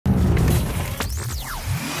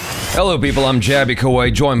Hello people, I'm Jaby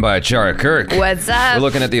KOAY, joined by ACHARA KIRK. What's up? We're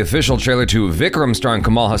looking at the official trailer to VIKRAM starring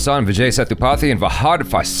Kamal, Haasan, VijaySethupathi, and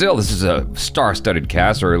FahadHFaasil. This is a star-studded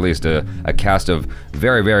cast, or at least a cast of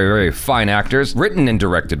very, very, very fine actors, written and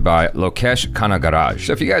directed by Lokesh, Kanagaraj.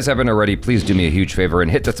 So if you guys haven't already, please do me a huge favor and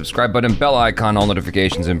hit that subscribe button, bell icon, all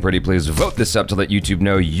notifications, and pretty please vote this up to let YouTube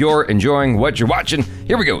know you're enjoying what you're watching.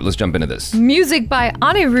 Here we go, let's jump into this. Music by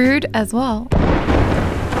Anirudh as well.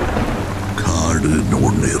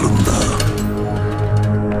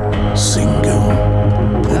 Singh,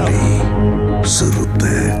 Puli,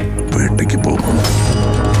 Siruthe, Vetiki Pogum.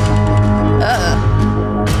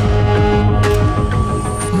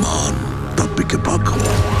 Man, Tappike Pakkum.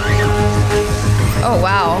 Oh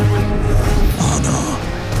wow. Ana,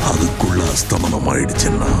 adukulla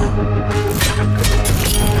astamanamayidichenna.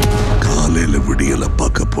 Kaaleyila vidiyala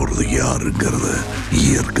pakka poradhu yaruங்கிறத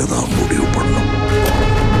இயற்கை தான் முடிவு பண்ணும்.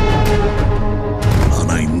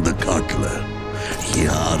 ஆனா இந்த காட்டுல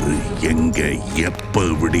யாரு எங்க எப்ப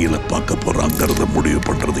விடியல பார்க்க போறாங்கறத முடிவு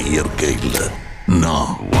பண்றது இயற்கை இல்ல.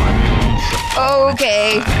 நான் Okay.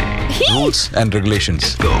 Rules and regulations.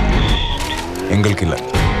 எங்களுக்கு இல்ல.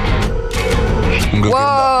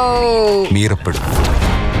 உங்களுக்கு மீறப்படும்.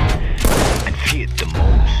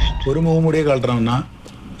 ஒரு மூமுடியை கழட்டுறவனா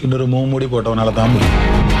இன்னொரு மூமுடி போட்டவனால தான் முடியும்.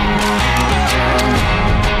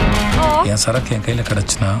 என் சரக்கு என் கையில்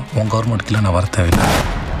கிடச்சுன்னா உன் கவர்மெண்ட்டுக்குலாம் நான் வர தேவையில்லை.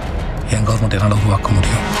 என் கவர்மெண்ட் என்னால் உருவாக்க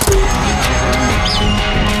முடியும்.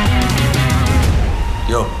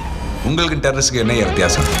 யோ, உங்களுக்கு டெரரிஸ்க்கு என்ன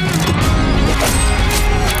வித்தியாசம்?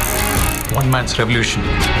 One man's revolution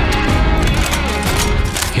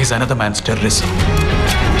is another man's terrorism.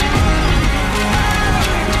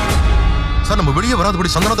 Sir, நம்ம வெளியே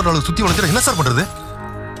வராதபடி சந்தனத்தோட சுத்தி வளைச்சா என்ன சார் பண்றது?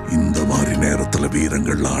 இந்த மாதிரி நேரத்துல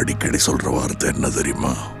வீரங்கள்லாம் அடிக்கடி சொல்ற வார்த்தை என்ன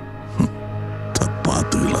தெரியுமா?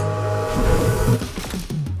 தப்பாத்துக்கலாம்.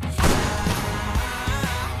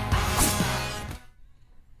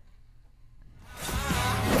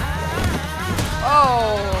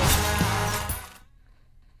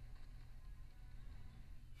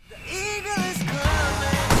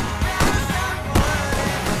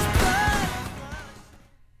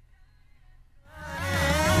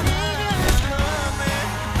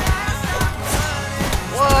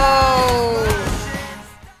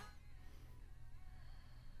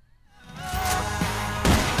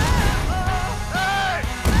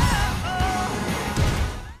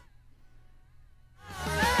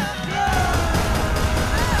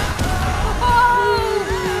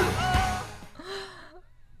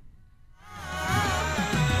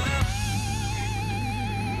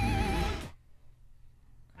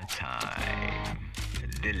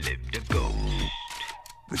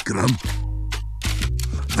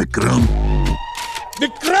 Vikram.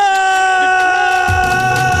 Vikram.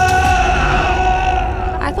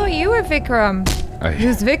 I thought you were Vikram.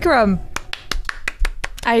 Who's Vikram?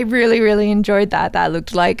 I really enjoyed that. That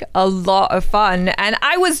looked like a lot of fun. And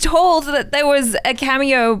I was told that there was a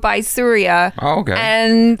cameo by Surya. Oh, okay.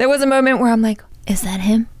 And there was a moment where I'm like, is that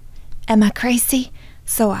him? Am I crazy?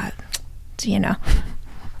 So I,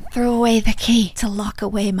 throw away the key to lock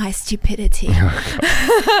away my stupidity.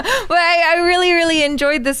 But I really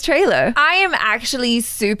enjoyed this trailer. I am actually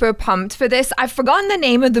super pumped for this. I've forgotten the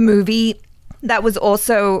name of the movie that was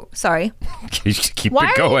also... Sorry. Keep Why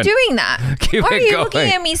it are going. you doing that? Why are you going.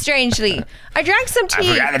 looking at me strangely? I drank some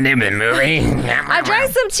tea. I forgot the name of the movie. I drank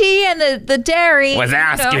some tea and the dairy.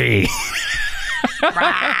 Wazowski.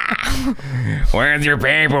 Where's your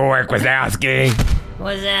paperwork, Wazowski?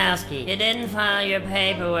 Wazowski, you didn't file your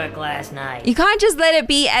paperwork last night. You can't just let it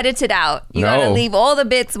be edited out. You gotta leave all the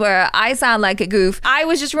bits where I sound like a goof. I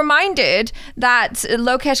was just reminded that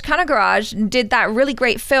Lokesh Kanagaraj did that really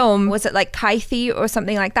great film, was it like Kaithi or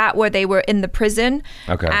something like that, where they were in the prison.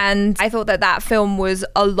 Okay. And I thought that film was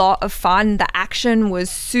a lot of fun. The action was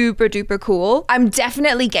super duper cool. I'm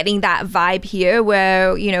definitely getting that vibe here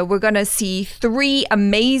where, we're gonna see 3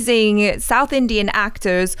 amazing South Indian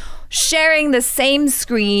actors sharing the same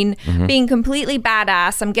screen, being completely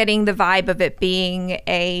badass. I'm getting the vibe of it being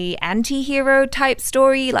a anti-hero type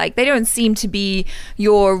story. Like, they don't seem to be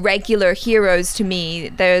your regular heroes to me.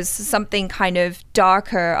 There's something kind of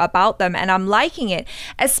darker about them, and I'm liking it,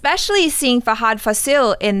 especially seeing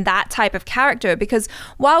FahadHFaasil in that type of character, because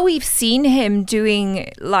while we've seen him doing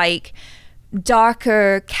like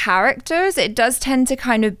darker characters, it does tend to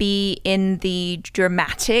kind of be in the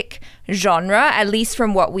dramatic genre, at least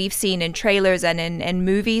from what we've seen in trailers and in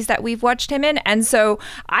movies that we've watched him in. And so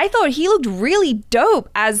I thought he looked really dope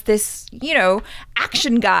as this, you know,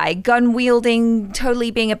 action guy, gun wielding,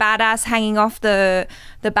 totally being a badass, hanging off the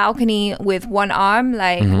balcony with one arm.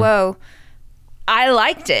 Like, whoa. I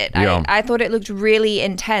liked it. Yeah. I thought it looked really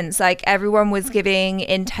intense. Like everyone was giving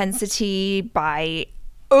intensity by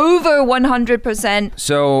over 100%.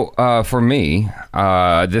 So for me,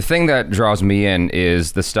 the thing that draws me in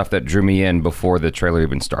is the stuff that drew me in before the trailer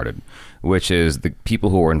even started, which is the people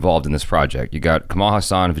who were involved in this project. You got Kamal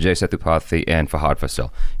Haasan, VijaySethupathi, and FahadFaasil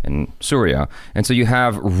and Surya. And so you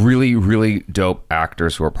have really, really dope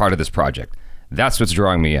actors who are part of this project. That's what's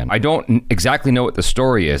drawing me in. I don't exactly know what the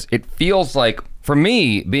story is. It feels like, for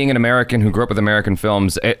me, being an American who grew up with American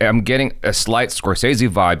films, I'm getting a slight Scorsese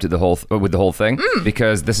vibe to the whole thing,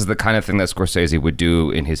 because this is the kind of thing that Scorsese would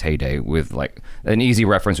do in his heyday. With like an easy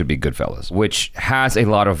reference would be Goodfellas, which has a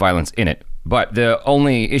lot of violence in it. But the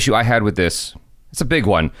only issue I had with this, it's a big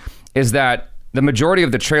one, is that the majority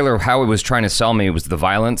of the trailer, how it was trying to sell me, was the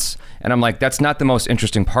violence. And I'm like, that's not the most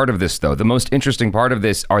interesting part of this, though. The most interesting part of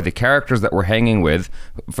this are the characters that we're hanging with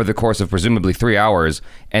for the course of presumably 3 hours,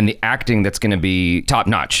 and the acting that's going to be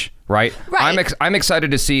top-notch, right? I'm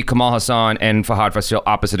excited to see Kamal Haasan and FahadFaasil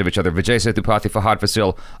opposite of each other. VijaySethupathi,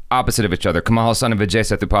 FahadFaasil opposite of each other. Kamal Haasan and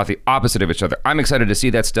VijaySethupathi opposite of each other. I'm excited to see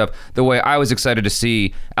that stuff the way I was excited to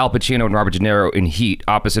see Al Pacino and Robert De Niro in Heat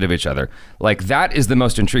opposite of each other. Like, that is the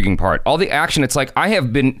most intriguing part. All the action, it's like I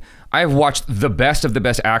have watched the best of the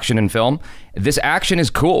best action in film. This action is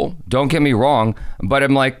cool, don't get me wrong, but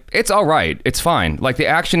I'm like, it's all right, it's fine. Like, the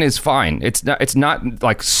action is fine. It's not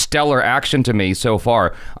like stellar action to me so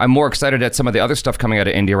far. I'm more excited at some of the other stuff coming out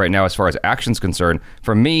of India right now as far as action's concerned.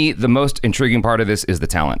 For me, the most intriguing part of this is the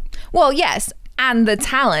talent. Well, yes, and the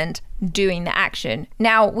talent doing the action.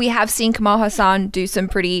 Now, we have seen Kamal Haasan do some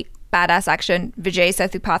pretty badass action,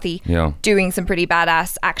 VijaySethupathi doing some pretty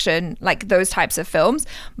badass action, like those types of films,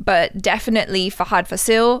 but definitely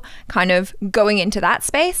FahadFaasil kind of going into that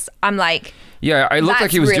space. I'm like, yeah, it looked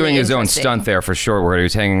like he was really doing his own stunt there for sure, where he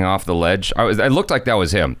was hanging off the ledge. It looked like that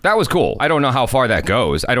was him. That was cool. I don't know how far that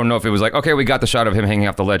goes. I don't know if it was like, okay, we got the shot of him hanging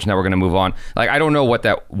off the ledge, now we're gonna move on. Like, I don't know what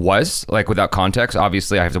that was, like, without context.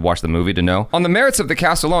 Obviously, I have to watch the movie to know. On the merits of the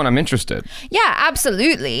cast alone, I'm interested. Yeah,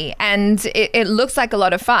 absolutely. And it looks like a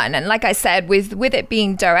lot of fun. And like I said, with it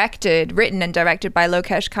being written and directed by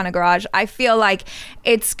Lokesh Kanagaraj, I feel like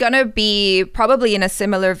it's gonna be probably in a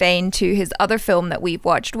similar vein to his other film that we've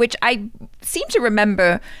watched, which I seem to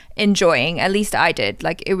remember enjoying. At least I did.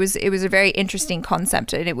 Like, it was a very interesting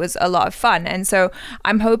concept, and it was a lot of fun. And so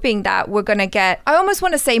I'm hoping that we're gonna get, I almost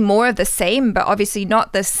want to say more of the same, but obviously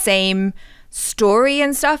not the same story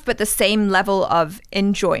and stuff, but the same level of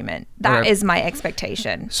enjoyment. That is my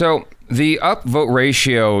expectation. So the upvote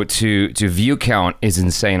ratio to view count is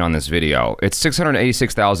insane on this video. It's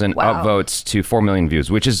 686,000 upvotes to 4 million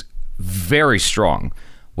views, which is very strong.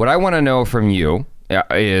 What I want to know from you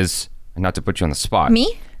is, not to put you on the spot.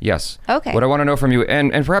 Me? Yes. Okay. What I want to know from you,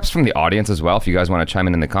 and perhaps from the audience as well, if you guys want to chime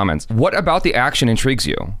in the comments, what about the action intrigues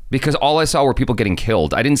you? Because all I saw were people getting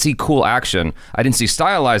killed. I didn't see cool action. I didn't see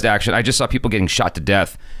stylized action. I just saw people getting shot to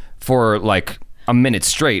death for like a minute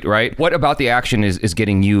straight, right? What about the action is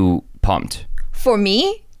getting you pumped? For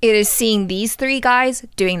me, it is seeing these three guys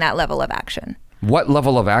doing that level of action. What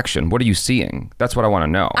level of action? What are you seeing? That's what I want to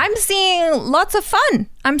know. I'm seeing lots of fun.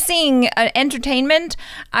 I'm seeing entertainment.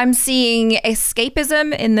 I'm seeing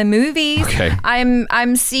escapism in the movies. Okay.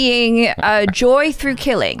 I'm seeing joy through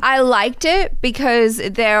killing. I liked it because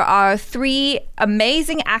there are three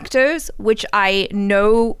amazing actors which I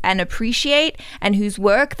know and appreciate, and whose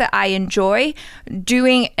work that I enjoy,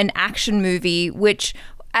 doing an action movie which,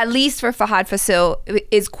 at least for FahadFaasil,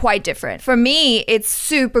 is quite different. For me, it's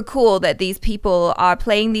super cool that these people are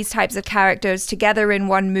playing these types of characters together in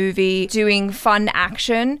one movie, doing fun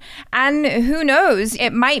action. And who knows,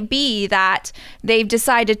 it might be that they've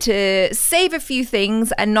decided to save a few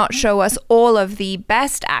things and not show us all of the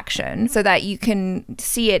best action so that you can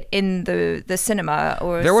see it in the cinema.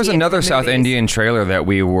 Or there was another South Indian trailer that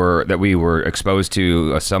we were exposed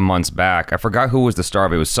to some months back. I forgot who was the star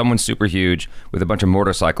of it. It was someone super huge with a bunch of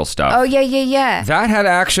motorcycle stuff. Oh, yeah. That had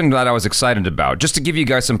action that I was excited about. Just to give you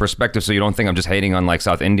guys some perspective so you don't think I'm just hating on like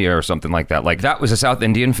South India or something like that. Like, that was a South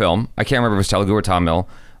Indian film. I can't remember if it was Telugu or Tamil,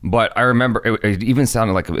 but I remember it even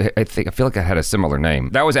sounded like, I feel like it had a similar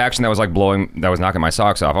name. That was action that was like that was knocking my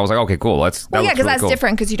socks off. I was like, okay, cool. Because that's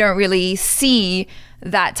different, because you don't really see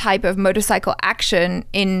that type of motorcycle action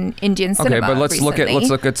in Indian cinema. Okay, but let's look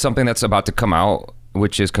at something that's about to come out,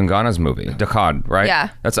 which is Kangana's movie, Dakhad, right? Yeah.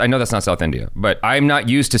 I know that's not South India, but I'm not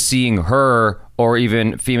used to seeing her or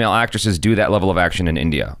even female actresses do that level of action in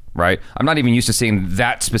India, right? I'm not even used to seeing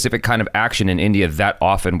that specific kind of action in India that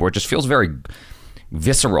often, where it just feels very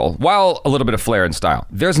visceral, while a little bit of flair and style.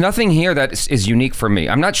 There's nothing here that is unique for me.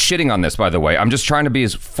 I'm not shitting on this, by the way. I'm just trying to be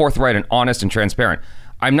as forthright and honest and transparent.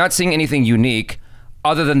 I'm not seeing anything unique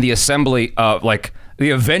other than the assembly of, like, the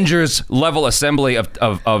Avengers level assembly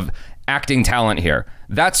of acting talent here.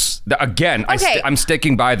 That's, again, Okay. I'm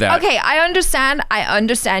sticking by that. Okay, I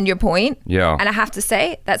understand your point. Yeah. And I have to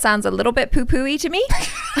say, that sounds a little bit poo-pooey to me.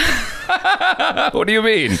 What do you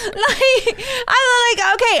mean? I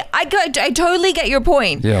totally get your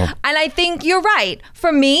point. Yeah. And I think you're right.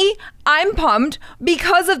 For me, I'm pumped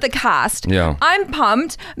because of the cast. Yeah. I'm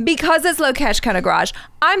pumped because it's Lokesh Kanagaraj.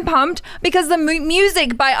 I'm pumped because the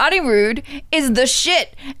music by Anirudh is the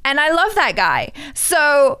shit. And I love that guy.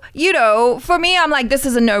 So, you know, for me, I'm like, this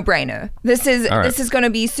is a no-brainer. This is going to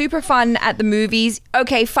be super fun at the movies.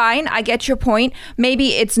 Okay, fine. I get your point.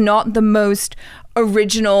 Maybe it's not the most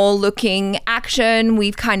original looking action.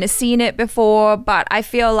 We've kind of seen it before, but I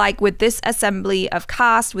feel like with this assembly of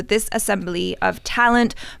cast, with this assembly of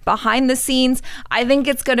talent behind the scenes, I think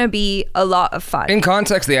it's going to be a lot of fun. In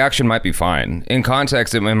context, the action might be fine. In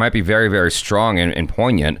context, it might be very, very strong and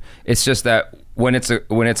poignant. It's just that when it's a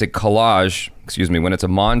collage, when it's a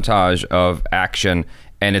montage of action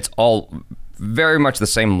and it's all very much the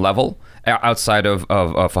same level outside of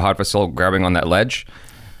FahadFaasil grabbing on that ledge,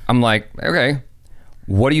 I'm like, okay,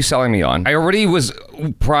 what are you selling me on? I already was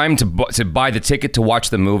primed to buy the ticket to watch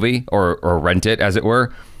the movie or rent it, as it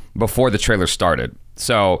were, before the trailer started.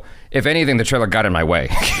 So, if anything, the trailer got in my way.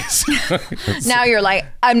 Now you're like,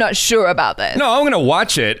 I'm not sure about this. No, I'm going to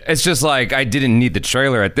watch it. It's just like, I didn't need the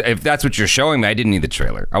trailer. If that's what you're showing me, I didn't need the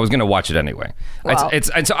trailer. I was going to watch it anyway. Wow.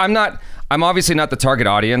 And so I'm obviously not the target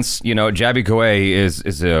audience. You know, Jaby KOAY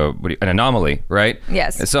is an anomaly, right?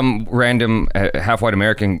 Yes. Some random half-white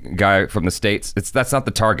American guy from the States. That's not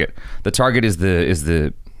the target. The target is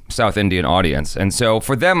the South Indian audience. And so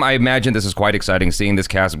for them, I imagine this is quite exciting, seeing this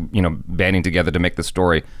cast, you know, banding together to make the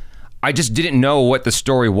story. I just didn't know what the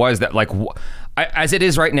story was that, like, as it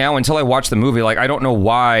is right now, until I watched the movie, like, I don't know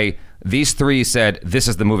why these three said, this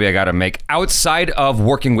is the movie I gotta make, outside of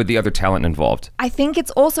working with the other talent involved. I think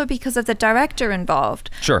it's also because of the director involved.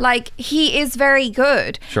 Sure. Like, he is very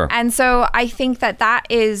good. Sure. And so I think that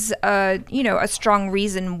is, a strong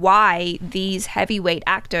reason why these heavyweight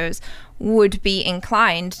actors would be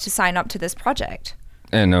inclined to sign up to this project.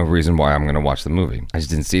 And no reason why I'm going to watch the movie. I just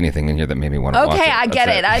didn't see anything in here that made me want to watch it. Okay, I get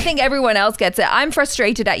it. I think everyone else gets it. I'm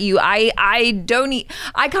frustrated at you. I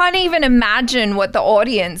can't even imagine what the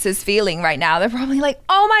audience is feeling right now. They're probably like,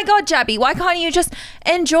 oh my God, Jaby, why can't you just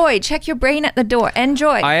enjoy? Check your brain at the door.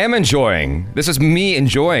 Enjoy. I am enjoying. This is me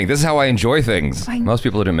enjoying. This is how I enjoy things. Most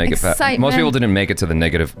people didn't make it. Most people didn't make it to the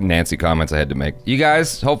negative Nancy comments I had to make. You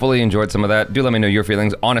guys hopefully enjoyed some of that. Do let me know your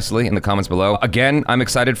feelings, honestly, in the comments below. Again, I'm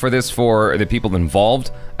excited for this for the people involved.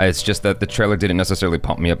 It's just that the trailer didn't necessarily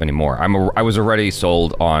pump me up anymore. I was already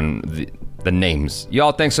sold on the names.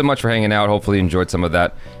 Y'all, thanks so much for hanging out. Hopefully you enjoyed some of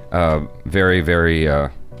that very, very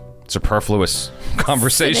superfluous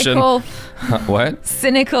conversation. Cynical. What?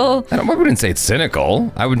 Cynical. I wouldn't say it's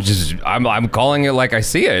cynical. I'm calling it like I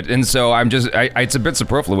see it. And so it's a bit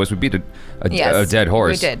superfluous. We beat a dead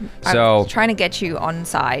horse. We did. So, I was trying to get you on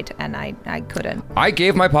side and I couldn't. I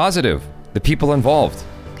gave my positive. The people involved.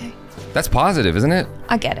 That's positive, isn't it?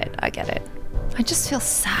 I get it. I just feel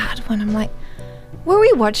sad when I'm like, were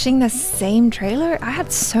we watching the same trailer? I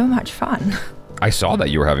had so much fun. I saw that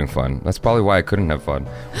you were having fun. That's probably why I couldn't have fun.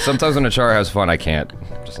 Sometimes when ACHARA has fun, I can't.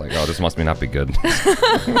 I'm just like, oh, this must not be good.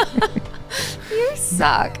 You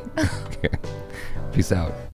suck. Okay. Peace out.